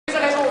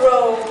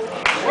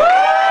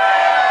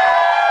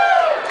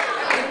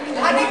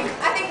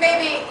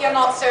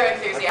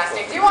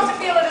Do you want to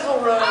feel a little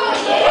room? Oh,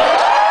 yeah.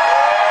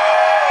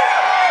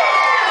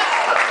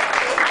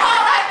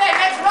 All right then,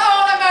 let's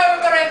roll him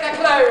over in the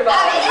clover. Well,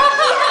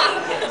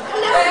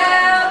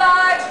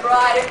 I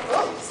tried it.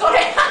 Oh,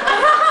 sorry.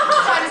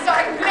 Trying to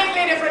start a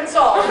completely different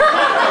song.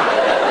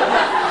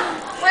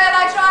 Well,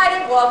 I tried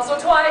it once or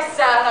twice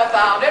and I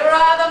found it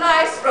rather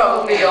nice.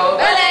 Roll me over,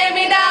 lay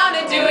me down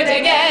and do it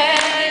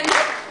again.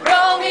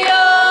 Roll me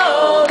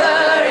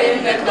over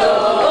in the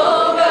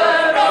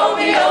clover. Roll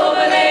me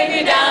over, lay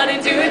me down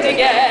and do it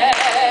again.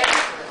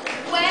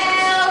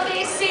 Well,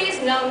 this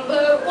is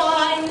number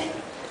 1,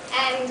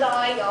 and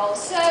I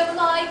also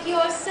like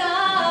your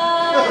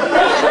son. I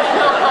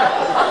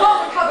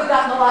thought we covered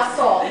that in the last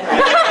song.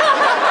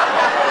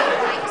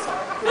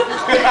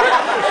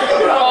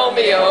 Roll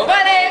me over,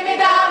 lay me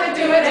down and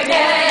do it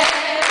again.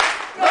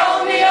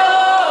 Roll me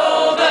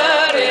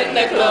over in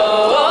the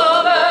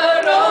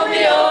clover. Roll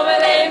me over,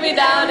 lay me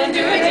down and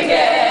do it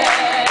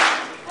again.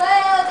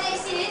 Well,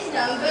 this is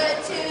number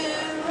 2.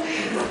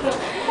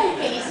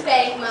 He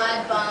spanked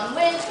my bum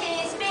with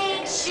his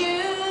big shoe.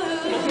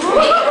 You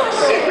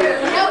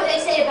know what they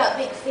say about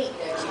big feet,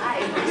 don't you?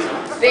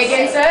 Big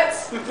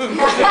inserts.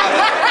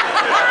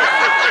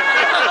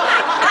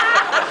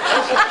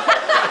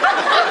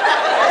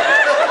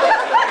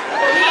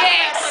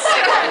 Yes.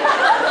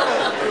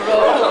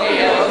 Roll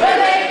me over,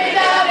 lay me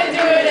down and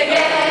do it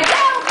again.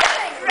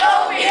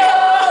 Roll me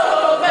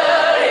over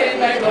in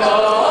the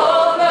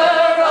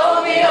clover. Roll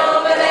me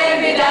over, lay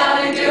me down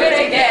and do it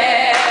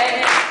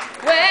again.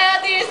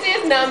 Well, this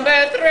is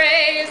number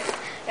 3,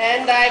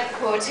 and I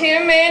put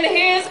him in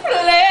his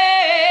place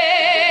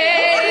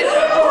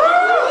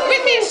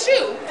with his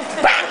shoe.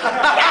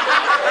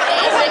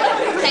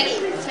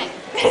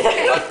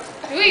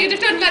 You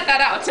just don't let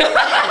that out.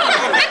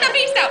 Let the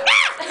beast out.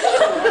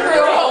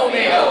 Roll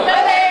me over,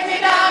 lay me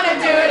down and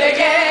do it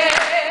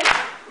again.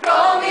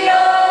 Roll me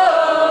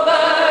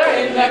over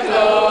in the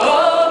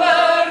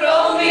clover.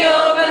 Roll me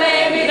over,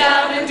 lay me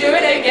down and do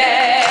it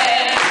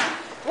again.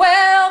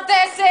 Well,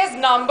 this is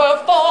number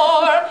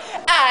 4,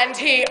 and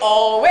he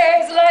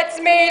always lets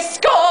me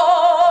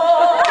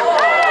score.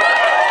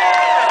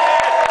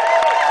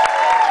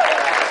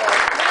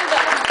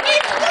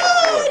 It's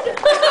good.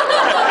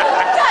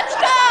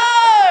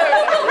 Touchdown!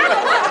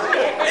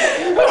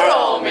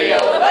 Roll me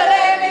over,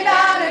 lay me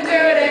down and do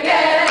it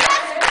again.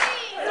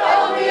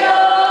 Roll me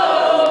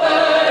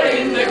over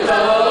in the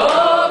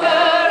clover.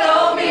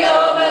 Roll me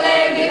over,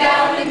 lay me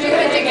down and do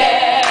it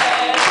again.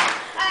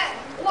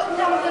 What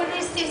number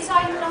is this?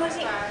 I'm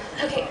noting.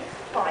 Okay,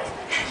 5.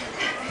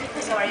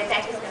 Sorry,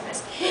 that is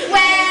numbers.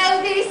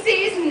 Well, this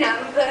is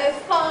number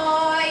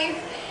 5,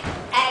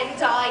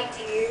 and I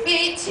do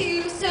it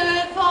to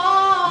survive.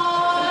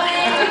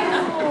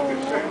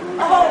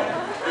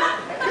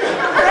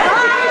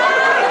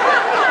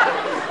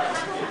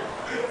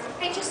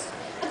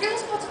 A girl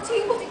spotted 2,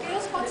 what a girl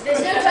spotted. There's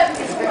no time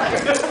to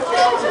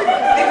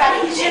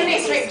chimney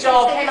sweep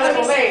job came a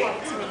little late. Who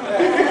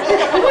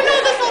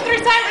knew the soldier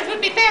Sirens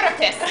would be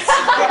therapists?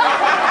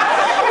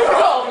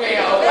 Roll me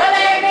over,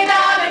 lay me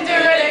down and do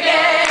it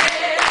again.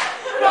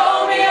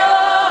 Roll me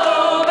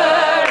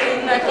over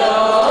in the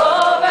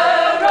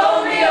clover.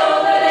 Roll me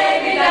over, lay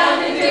me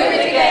down and do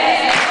it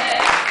again.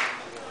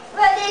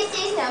 Well, this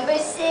is number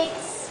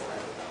 6.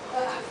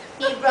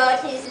 He brought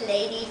his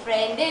lady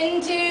friend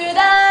into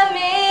the mix.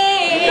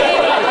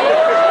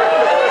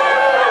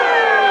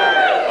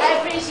 I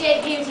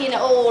appreciate beauty in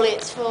all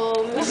its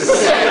forms.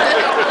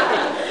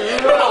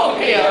 Roll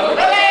me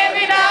over, lay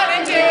me down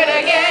and do it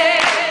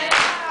again.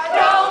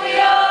 Roll me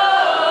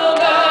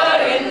over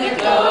in the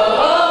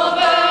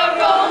clover.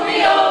 Roll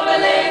me over,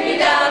 lay me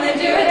down and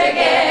do it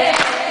again.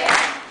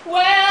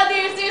 Well,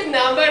 this is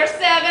number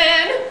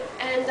 7,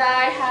 and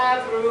I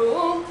have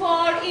room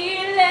for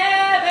 11.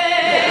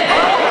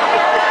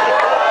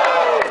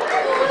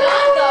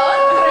 1,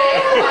 2,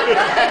 3, 4,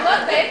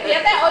 5, 6, 7, 8, 9,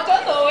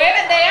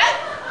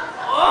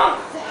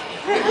 10, 11.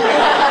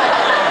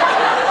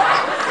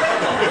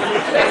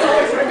 There's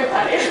always room in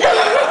Paddy.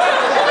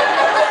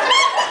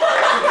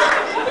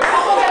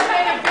 I'm going to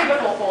make a bigger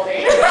one for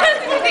thee.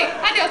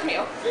 Adios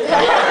mio.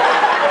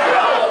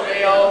 Roll me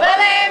over,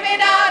 lay me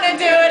down and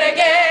do it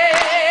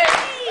again.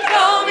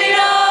 Roll me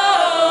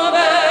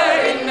over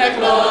in the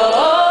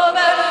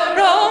clover.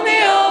 Roll me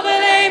over,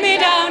 lay me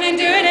down and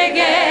do it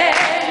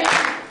again.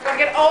 Gotta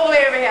get all the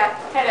way over here.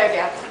 Hello,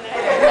 dear.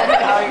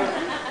 Hello.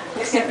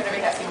 This gentleman over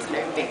here seems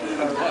lonely.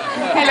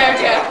 Hello,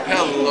 dear.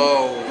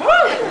 Hello.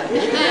 Woo.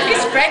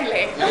 He's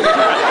friendly.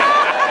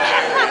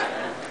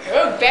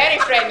 Oh, very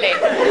friendly.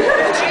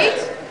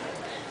 Treat?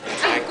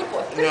 Ah, good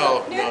boy. Good No,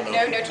 boy.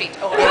 no. No treat.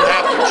 Oh, You don't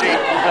have to cheat.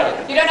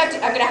 you don't have to.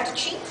 I'm gonna have to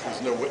cheat.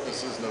 There's no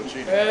witnesses, no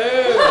cheating.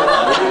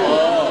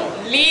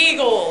 Oh.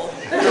 Legal.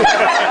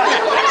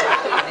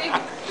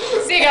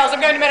 See, girls,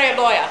 I'm going to marry a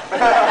lawyer.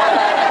 What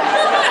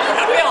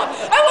are we on?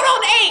 Oh, we're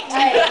on 8.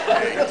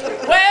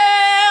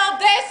 Well,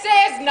 this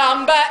is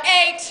number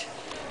 8.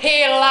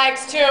 He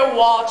likes to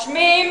watch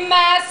me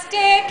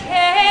masticate.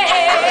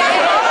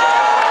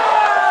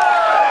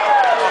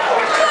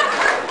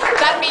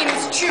 That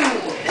means chew.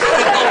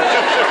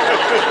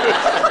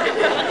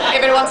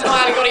 Every once in a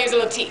while, you gotta use a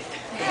little teeth.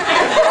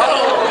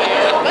 Roll me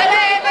over,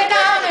 lay me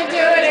down and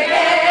do it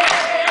again.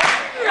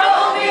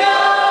 Roll me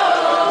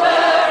over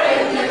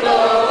in the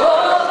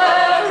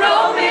clover.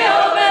 Roll me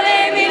over,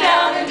 lay me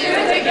down and do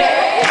it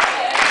again.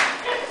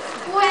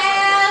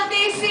 Well,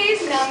 this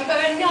is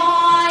number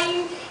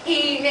 9.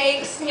 He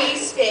makes me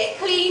spit,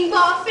 clean,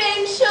 buff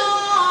and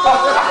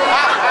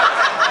shine.